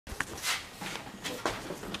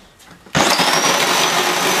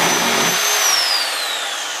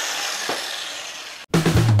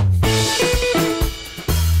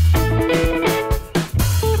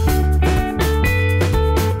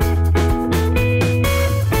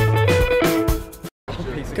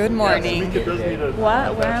Good morning.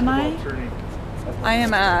 What? Where am I? I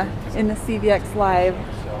am in the CVX Live.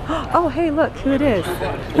 Oh, hey, look who it is.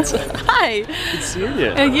 Hi. Good seeing you.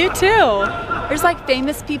 And you too. There's like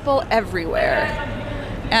famous people everywhere.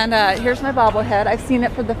 And here's my bobblehead. I've seen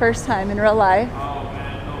it for the first time in real life.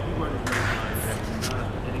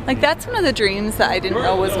 Like, that's one of the dreams that I didn't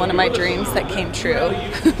know was one of my dreams that came true.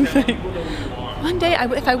 One day,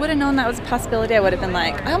 if I would have known that was a possibility, I would have been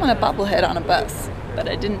like, I want a bobblehead on a bus. But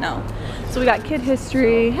I didn't know. So we got kid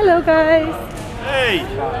history. Hello, guys. Hey.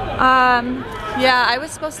 Yeah, I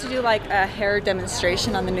was supposed to do like a hair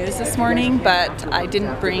demonstration on the news this morning, but I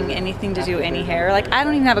didn't bring anything to do any hair. Like, I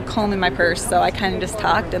don't even have a comb in my purse, so I kind of just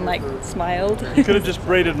talked and like smiled. You could have just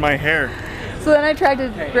braided my hair. So then I tried to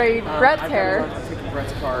braid Brett's hair,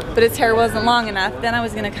 but his hair wasn't long enough. Then I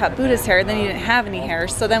was gonna cut Buddha's hair, then he didn't have any hair,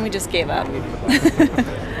 so then we just gave up.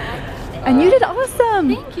 And you did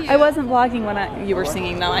awesome! Thank you. I wasn't vlogging when you were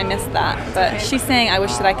singing, no, I missed that. But she's saying, I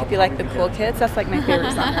wish that I could be like the cool kids. That's like my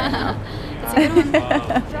favorite song right now. It's a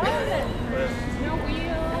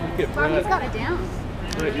good one. Mommy's got it down.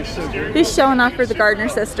 He's showing off for the Gardner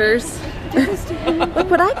sisters.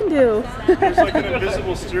 Look what I can do. There's like an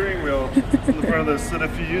invisible steering wheel in the front of this that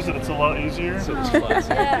if you use it, it's a lot easier. So it's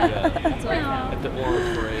classic. It's like At the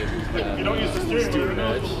orange parade. You don't use the steering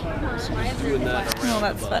wheel. So he's doing that around Oh,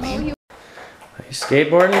 that's funny. Are you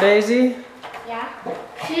skateboarding, Daisy? Yeah.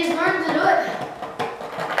 She's learned to do it.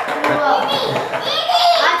 Well,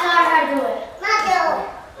 I taught her how to do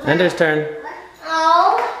it. Ender's turn.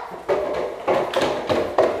 Oh.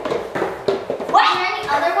 What? Is there any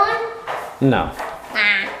other one? No.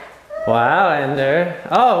 Wow, Ender.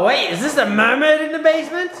 Oh, wait, is this a mermaid in the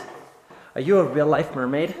basement? Are you a real life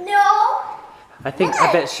mermaid? No. I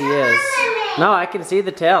bet she is. No, I can see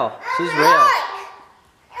the tail. She's real.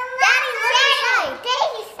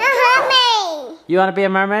 You want to be a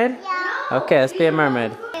mermaid? Yeah. Okay, let's be a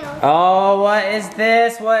mermaid. Oh, what is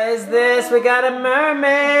this? What is this? We got a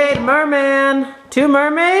mermaid. Merman. Two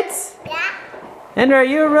mermaids? Yeah. Ender, are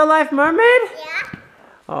you a real life mermaid? Yeah.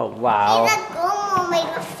 Oh, wow. She's a girl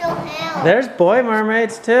mermaid with still hair. There's boy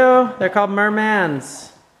mermaids too. They're called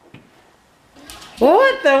mermans.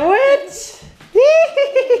 What the witch?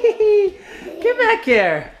 Get back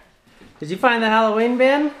here. Did you find the Halloween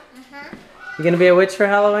bin? Uh-huh. You gonna be a witch for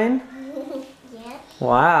Halloween? Yeah.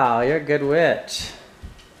 Wow, you're a good witch.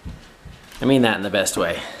 I mean that in the best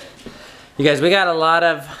way. You guys, we got a lot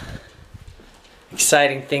of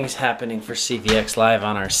exciting things happening for CVX Live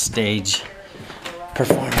on our stage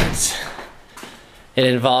performance. It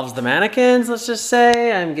involves the mannequins, let's just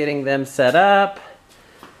say. I'm getting them set up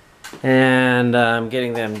and I'm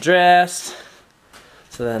getting them dressed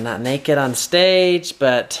so they're not naked on stage,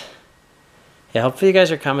 but yeah, hopefully you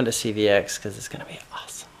guys are coming to CVX because it's gonna be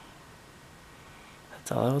awesome.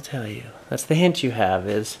 That's all I will tell you. That's the hint you have,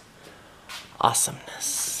 is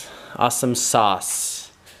awesomeness. Awesome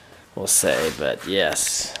sauce, we'll say, but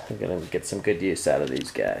yes, we're gonna get some good use out of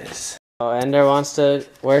these guys. Oh, Ender wants to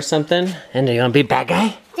wear something. Ender, you wanna be bad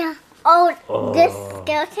guy? Yeah. Oh, this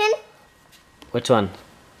skeleton? Which one?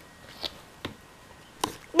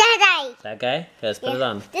 That guy. That guy? Okay, let's put it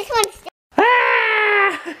on. This one's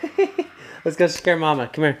Ah! Let's go scare Mama.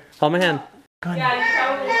 Come here. Hold my hand. Go on. Yeah, you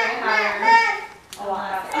probably might have a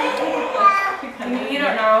lot. I mean, you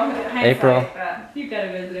don't know. April. You got a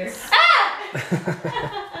visitor. Ah!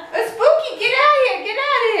 It's spooky. Get out of here. Get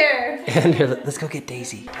out of here. Ender, let's go get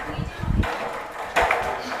Daisy.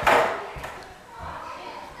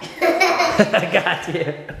 I got you.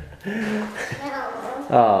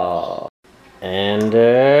 Oh.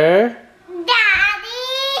 Ender. Daddy.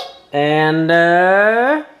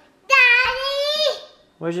 Ender. Daddy.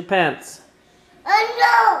 Where's your pants? Oh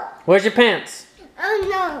no. Where's your pants? Oh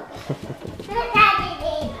no.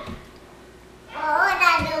 Daddy. Oh,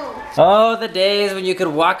 Daddy. Oh, the days when you could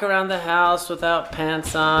walk around the house without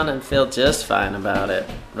pants on and feel just fine about it.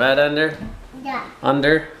 Right, Ender? Yeah.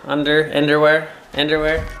 Enderwear?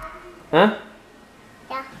 Huh?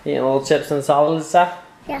 Yeah. Eating little chips and salad and stuff?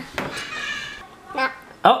 Yeah. No.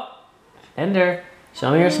 Oh, Ender,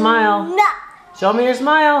 show me your smile. No. Show me your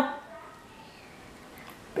smile.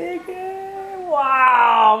 Bigger.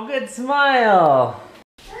 Wow, good smile.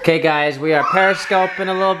 Okay, guys, we are periscoping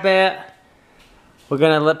a little bit. We're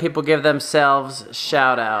gonna let people give themselves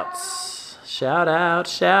shout outs. Shout out,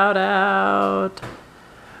 shout out.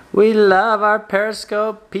 We love our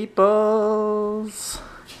periscope peoples.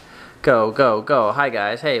 Go, go, go. Hi,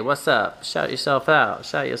 guys. Hey, what's up? Shout yourself out.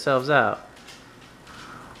 Shout yourselves out.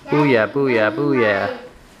 Booyah, booyah, booyah.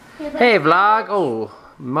 Hey, vlog. Oh,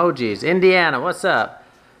 emojis. Indiana, what's up?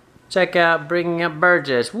 Check out Bringing Up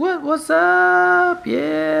Burgess. What's up?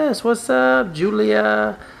 Yes, what's up,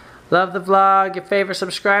 Julia? Love the vlog. Your favorite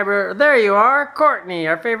subscriber. There you are, Courtney,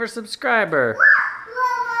 our favorite subscriber.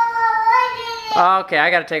 Okay, I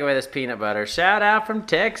gotta take away this peanut butter. Shout out from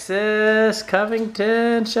Texas,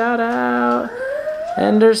 Covington. Shout out.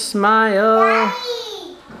 Ender Smile.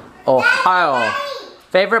 Ohio.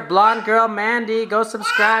 Favorite blonde girl, Mandy. Go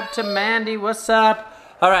subscribe to Mandy. What's up?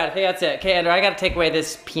 All right, I think that's it. Okay, Andrew, I gotta take away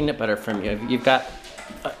this peanut butter from you. You've got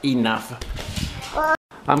enough.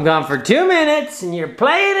 I'm gone for 2 minutes and you're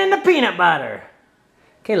playing in the peanut butter.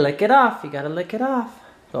 Okay, lick it off. You gotta lick it off.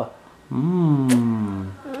 Go.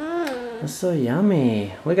 Mmm. That's so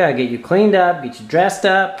yummy. We gotta get you cleaned up, get you dressed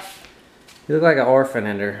up. You look like an orphan,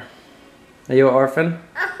 Ender. Are you an orphan?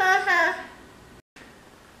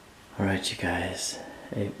 All right, you guys.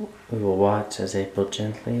 We will watch as April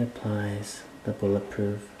gently applies the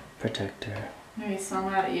bulletproof protector. I'm gonna be so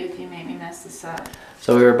mad at you if you make me mess this up.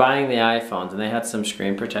 So we were buying the iPhones and they had some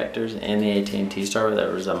screen protectors in the AT&T store where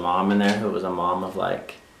there was a mom in there who was a mom of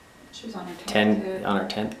like She was on her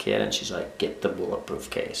 10th kid, and she's like, get the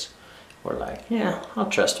bulletproof case. We're like, yeah, I'll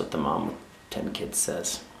trust what the mom with 10 kids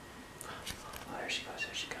says. Oh, there she goes,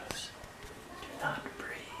 there she goes. Do not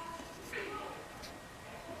breathe.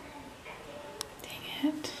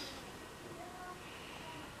 Dang it.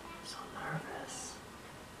 So nervous.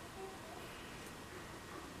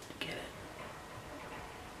 Get it.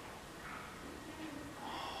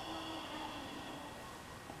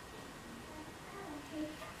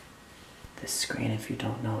 This screen, if you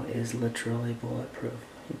don't know, is literally bulletproof.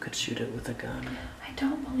 You could shoot it with a gun. I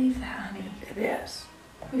don't believe that, honey. It is.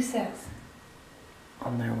 Who says?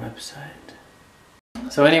 On their website.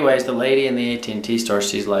 So anyways, the lady in the AT&T store,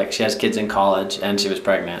 she's like, she has kids in college and she was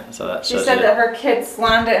pregnant. So that She shows said you. that her kid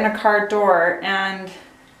slammed it in a car door and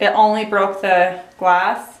it only broke the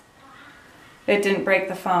glass. It didn't break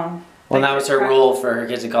the phone. Well, that was her rule for her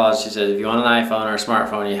kids in college. She said, if you want an iPhone or a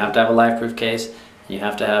smartphone, you have to have a life-proof case. You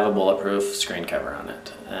have to have a bulletproof screen cover on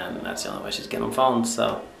it. And that's the only way she's getting them phones,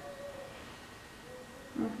 so.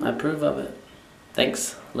 I approve of it.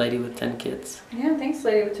 Thanks, lady with 10 kids. Yeah, thanks,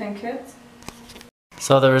 lady with 10 kids.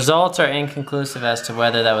 So the results are inconclusive as to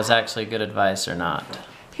whether that was actually good advice or not.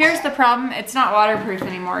 Here's the problem. It's not waterproof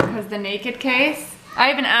anymore because the naked case, I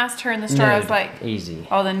even asked her in the store, I was like, Easy.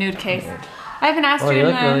 oh, the nude case. I even asked her you in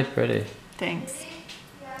look the... really pretty. Thanks.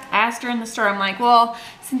 I asked her in the store, I'm like, well,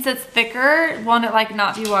 since it's thicker, won't it like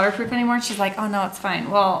not be waterproof anymore? And she's like, oh no, it's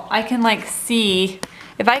fine. Well, I can like see,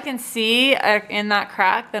 if I can see in that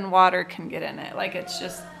crack, then water can get in it. Like it's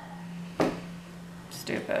just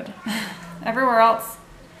stupid. Everywhere else,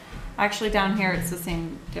 actually down here, it's the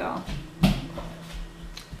same deal.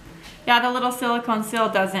 Yeah, the little silicone seal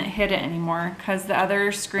doesn't hit it anymore because the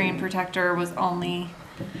other screen protector was only...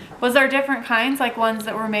 Was there different kinds, like ones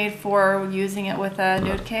that were made for using it with a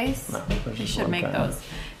nude case? No, You should make those.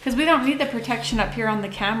 Because we don't need the protection up here on the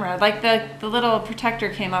camera. Like the little protector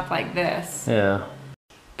came up like this. Yeah.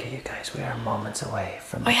 Okay, you guys, we are moments away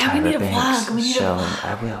from the Oh yeah, we need a Banks vlog. We need a showing. vlog.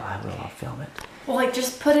 I will, I'll film it. Well, like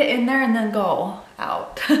just put it in there and then go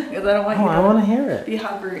out. Because I don't want Oh, you I to want to hear it. be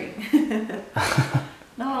hovering.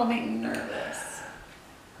 No, it'll make me nervous.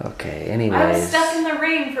 Okay, I was anyways. stuck in the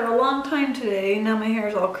rain for a long time today. Now my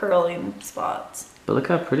hair's all curly in spots. But look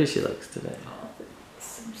how pretty she looks today. I'm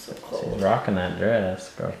so She's cold. rocking that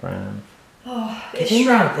dress, girlfriend. Oh, Get it's in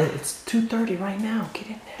shrunk. there. It's 2:30 right now. Get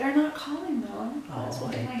in there. They're not calling though. Oh,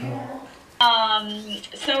 my April. hair.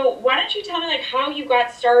 So why don't you tell me like how you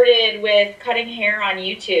got started with cutting hair on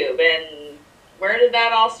YouTube and where did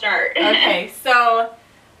that all start? Okay, so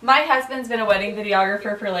my husband's been a wedding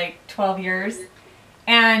videographer for like 12 years.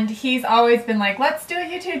 And he's always been like, let's do a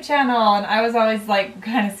YouTube channel. And I was always like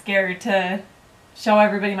kind of scared to show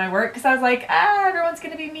everybody my work because I was like, everyone's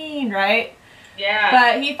going to be mean, right? Yeah.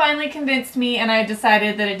 But he finally convinced me and I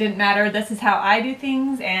decided that it didn't matter. This is how I do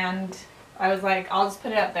things. And I was like, I'll just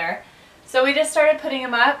put it up there. So we just started putting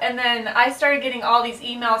them up. And then I started getting all these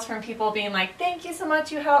emails from people being like, thank you so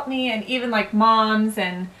much, you helped me. And even like moms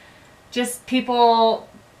and just people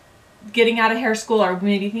getting out of hair school or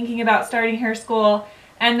maybe thinking about starting hair school.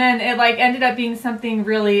 And then it like ended up being something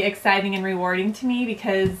really exciting and rewarding to me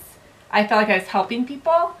because I felt like I was helping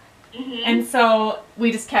people. Mm-hmm. And so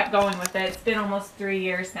we just kept going with it. It's been almost 3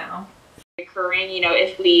 years now. Occurring, you know,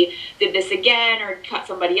 if we did this again or cut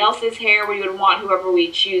somebody else's hair, we would want whoever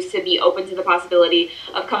we choose to be open to the possibility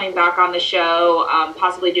of coming back on the show,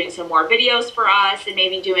 possibly doing some more videos for us and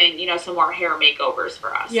maybe doing, you know, some more hair makeovers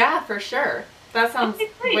for us. Yeah, for sure. That sounds Okay,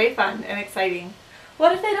 great. way fun and exciting.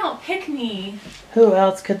 What if they don't pick me? Who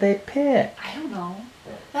else could they pick? I don't know.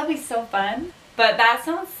 That'd be so fun. But that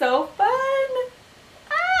sounds so fun.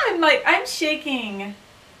 Ah, I'm shaking.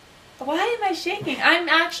 Why am I shaking? I'm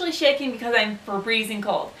actually shaking because I'm freezing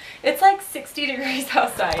cold. It's like 60 degrees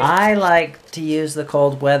outside. I like to use the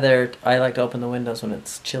cold weather. I like to open the windows when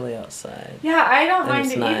it's chilly outside. Yeah, I don't mind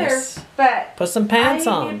it's it nice. either. But put some pants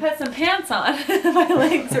I on. need to put some pants on. My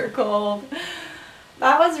legs are cold.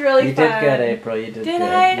 That was really You fun. did good, April. You did good. Did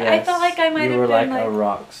I? Yes. I felt like I might you have were been like a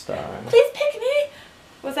rock star. Please pick me.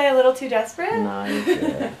 Was I a little too desperate? No, you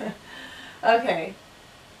did. Okay.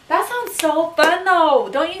 That sounds so fun though,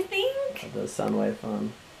 don't you think? That does sound way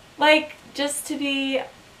fun. Like, just to be,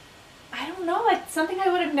 I don't know, it's something I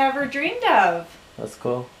would have never dreamed of. That's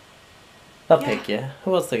cool. They'll Yeah. pick you.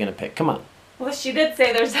 Who else are they gonna pick? Come on. Well, she did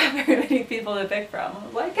say there's not very many people to pick from. I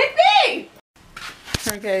was like, pick me!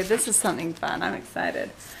 Okay, this is something fun. I'm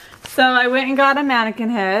excited. So I went and got a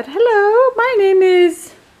mannequin head. Hello, my name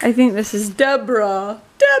is, I think this is Deborah.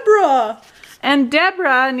 Deborah! And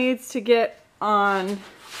Deborah needs to get on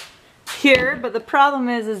here, but the problem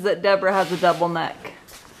is that Deborah has a double neck.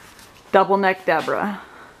 Double neck Deborah.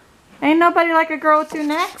 Ain't nobody like a girl with two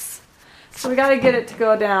necks. So we gotta get it to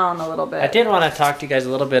go down a little bit. I did want to talk to you guys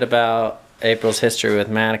a little bit about April's history with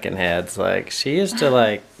mannequin heads. Like, she used to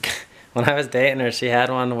like, when I was dating her, she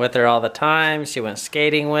had one with her all the time. She went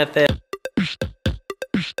skating with it.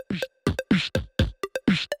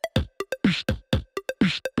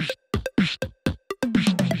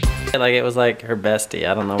 Like, it was like her bestie.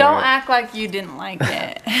 I don't know. Don't act like you didn't like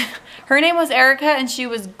it. Her name was Erica and she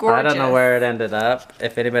was gorgeous. I don't know where it ended up.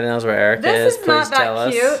 If anybody knows where Erica This is, is please not tell that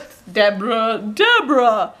us. cute.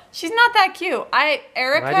 Deborah. She's not that cute.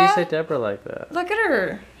 Erica. Why do you say Deborah like that? Look at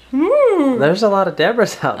her. Ooh. There's a lot of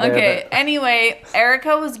Deborahs out there. Okay, anyway,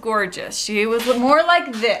 Erica was gorgeous. She was more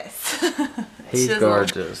like this. He's Chiseled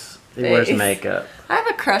gorgeous. He wears face. makeup. I have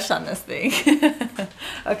a crush on this thing.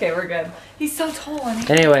 Okay, we're good. He's so tall. And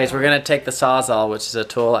Anyways, we're gonna take the Sawzall, which is a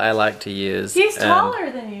tool I like to use. he's and-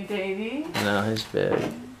 taller than you, Davey. No, he's big.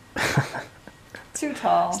 Too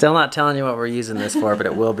tall. Still not telling you what we're using this for, but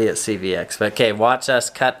it will be at CVX. But okay, watch us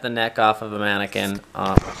cut the neck off of a mannequin.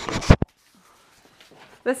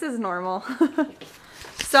 This is normal.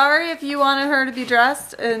 Sorry if you wanted her to be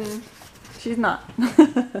dressed and she's not.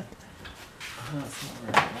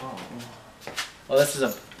 Well, this is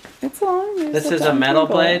a It's long. this is a metal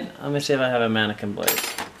blade. Let me see if I have a mannequin blade.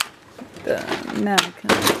 Mannequin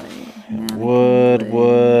blade.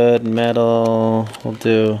 Wood, metal. We'll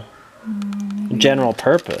do general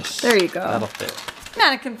purpose. There you go. That'll fit.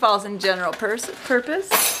 Mannequin falls in general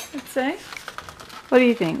purpose, I'd say. What do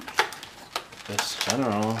you think? It's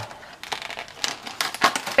general.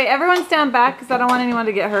 Wait, everyone stand back because I don't want anyone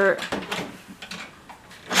to get hurt.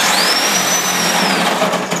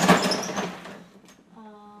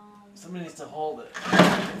 Somebody needs to hold it.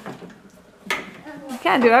 You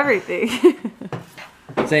can't do everything.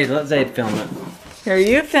 Zaid, let Zaid film it. Here,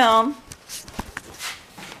 you film.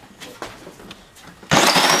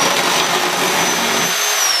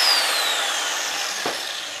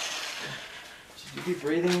 Should you be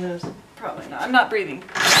breathing this? Probably not. I'm not breathing.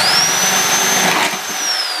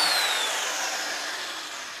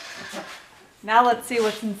 Now let's see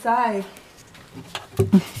what's inside.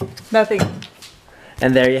 Nothing.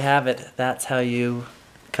 And there you have it. That's how you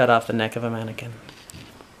cut off the neck of a mannequin.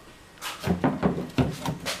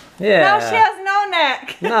 Yeah. No, she has no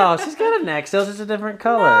neck. No, she's got a neck. Still just a different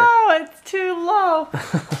color. No, it's too low.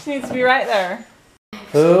 She needs to be right there.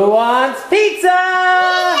 Who wants pizza?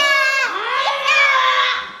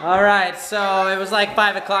 All right, so it was like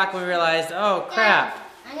 5 o'clock when we realized, oh crap,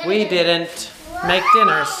 we didn't make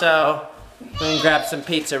dinner, so we can grab some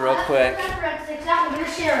pizza real quick.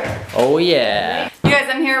 Oh yeah. You guys,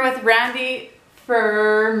 I'm here with Randy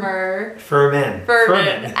Furman.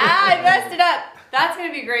 Furman. Ah, I messed it up. That's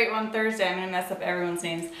gonna be great on Thursday. I'm gonna mess up everyone's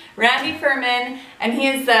names. Randy Furman, and he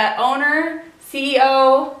is the owner,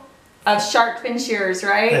 CEO of Shark Fin Shears,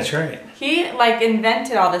 right? That's right. He like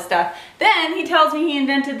invented all this stuff. Then he tells me he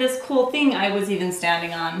invented this cool thing I was even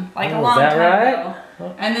standing on like a long that time right?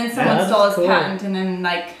 ago. And then someone That's stole his cool. patent and then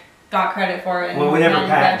like got credit for it. And Well, we never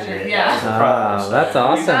manufactured patented it. Yeah. Oh, that's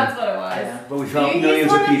awesome. That's what it was. Yeah, but we helped He's millions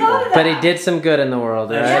the of one that people. thought of But he that. did some good in the world,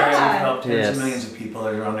 right? That's Yeah. right. We've helped tens Yes. of millions of people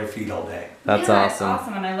that are on their feet all day. That's Yeah, awesome. It's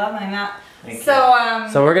awesome, and I love my mat. Thank So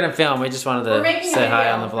So we're gonna film. We just wanted We're to making a say hi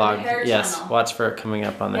video on the for the vlog. hair Yes, channel. watch for it coming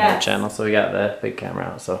up on the hair Yes. channel. So we got the big camera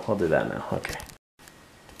out, so we'll do that now. Okay.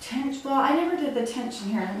 tension. Well, I never did the tension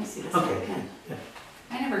here. Let me see this Okay. again. Yeah.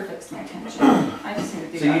 I never fixed my tension. I just need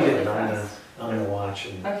to do So that you did really it. fast. I'm gonna watch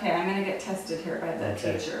and. Okay, I'm gonna get tested here by the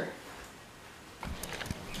Okay. teacher.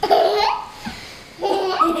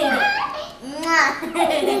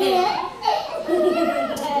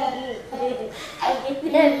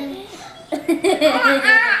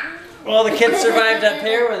 Well, the kids survived up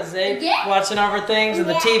here with Zay watching over things and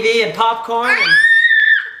the TV and popcorn,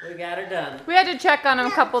 and we got her done. We had to check on them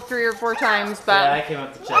a couple, 3 or 4 times, but Yeah, I came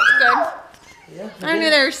up to check that's on good. them. Yeah, I knew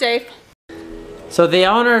they were safe. So the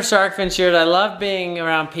owner of Shark Fin Shears, I love being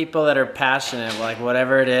around people that are passionate, like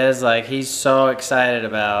whatever it is, like he's so excited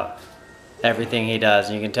about everything he does,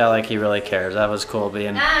 and you can tell like he really cares. That was cool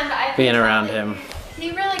being around him. He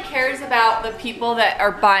really cares about the people that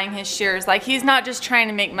are buying his shears. Like, he's not just trying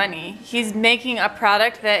to make money. He's making a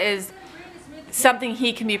product that is something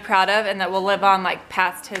he can be proud of and that will live on like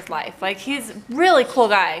past his life. Like, he's a really cool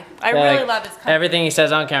guy. I really love his company. Everything he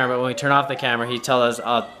says on camera, but when we turn off the camera, he tells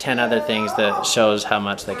us 10 other things that shows how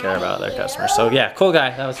much they care about their customers. So yeah, cool guy.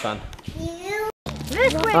 That was fun.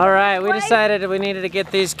 All right, we decided we needed to get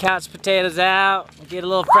these couch potatoes out, get a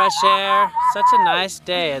little fresh air. Such a nice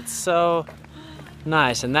day. It's so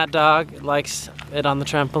nice, and that dog likes it on the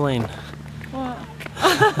trampoline.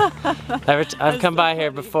 I've come by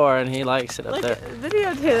here before, and he likes it up there.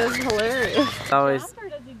 Videotape is hilarious. Always,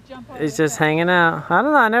 he's just hanging out. I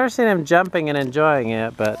don't know. I've never seen him jumping and enjoying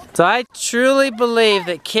it, but so I truly believe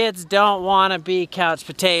that kids don't want to be couch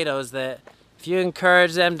potatoes. That if you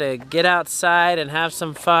encourage them to get outside and have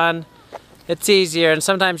some fun, it's easier. And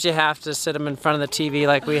sometimes you have to sit them in front of the TV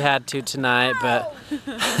like we had to tonight, but.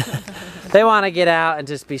 They want to get out and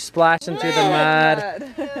just be splashing through the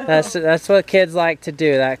mud. That's what kids like to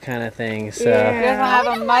do, that kind of thing. So. You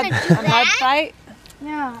guys want to have a mud fight?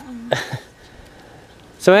 Yeah.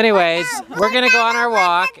 So anyways, we're going to go on our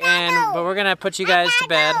walk, but we're going to put you guys to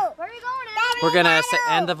bed. Where are we going? We're going to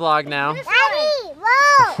end the vlog now. Daddy,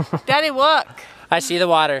 look. Daddy, look. I see the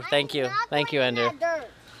water. Thank you. Thank you, Ender.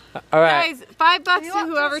 All right. Guys, $5 to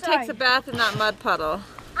whoever takes a bath in that mud puddle.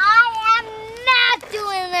 I am not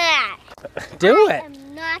doing that. Do it.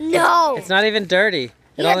 No. It's not even dirty.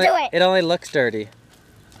 You do it. It only looks dirty.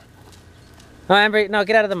 No, Amber, no,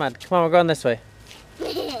 get out of the mud. Come on, we're going this way.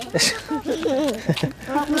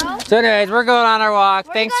 So anyways, we're going on our walk.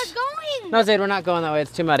 Where Thanks. are you guys going? No, Zayd, we're not going that way.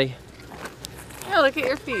 It's too muddy. Yeah, look at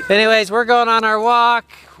your feet. Anyways, we're going on our walk.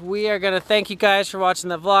 We are going to thank you guys for watching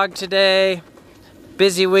the vlog today.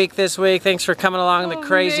 Busy week this week. Thanks for coming along the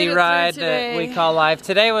crazy ride that we call life.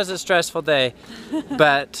 Today was a stressful day,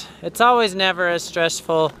 but it's always never as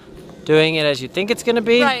stressful doing it as you think it's going to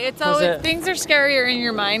be. Right, it's always, things are scarier in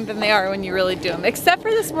your mind than they are when you really do them. Except for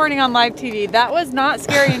this morning on live TV. That was not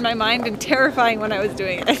scary in my mind and terrifying when I was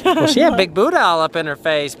doing it. Well, she had Big Buddha all up in her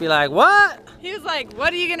face. Be like, what? He was like,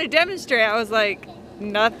 what are you going to demonstrate? I was like,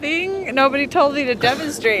 nothing. Nobody told me to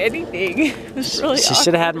demonstrate anything. It was really She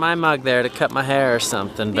should have had my mug there to cut my hair or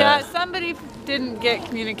something. But yeah, somebody didn't get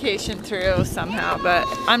communication through somehow, but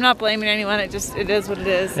I'm not blaming anyone. It is what it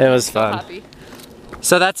is. It was fun. Happy.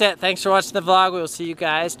 So that's it. Thanks for watching the vlog. We will see you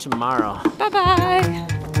guys tomorrow. Bye-bye.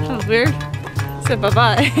 That was weird. I said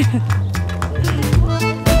bye-bye.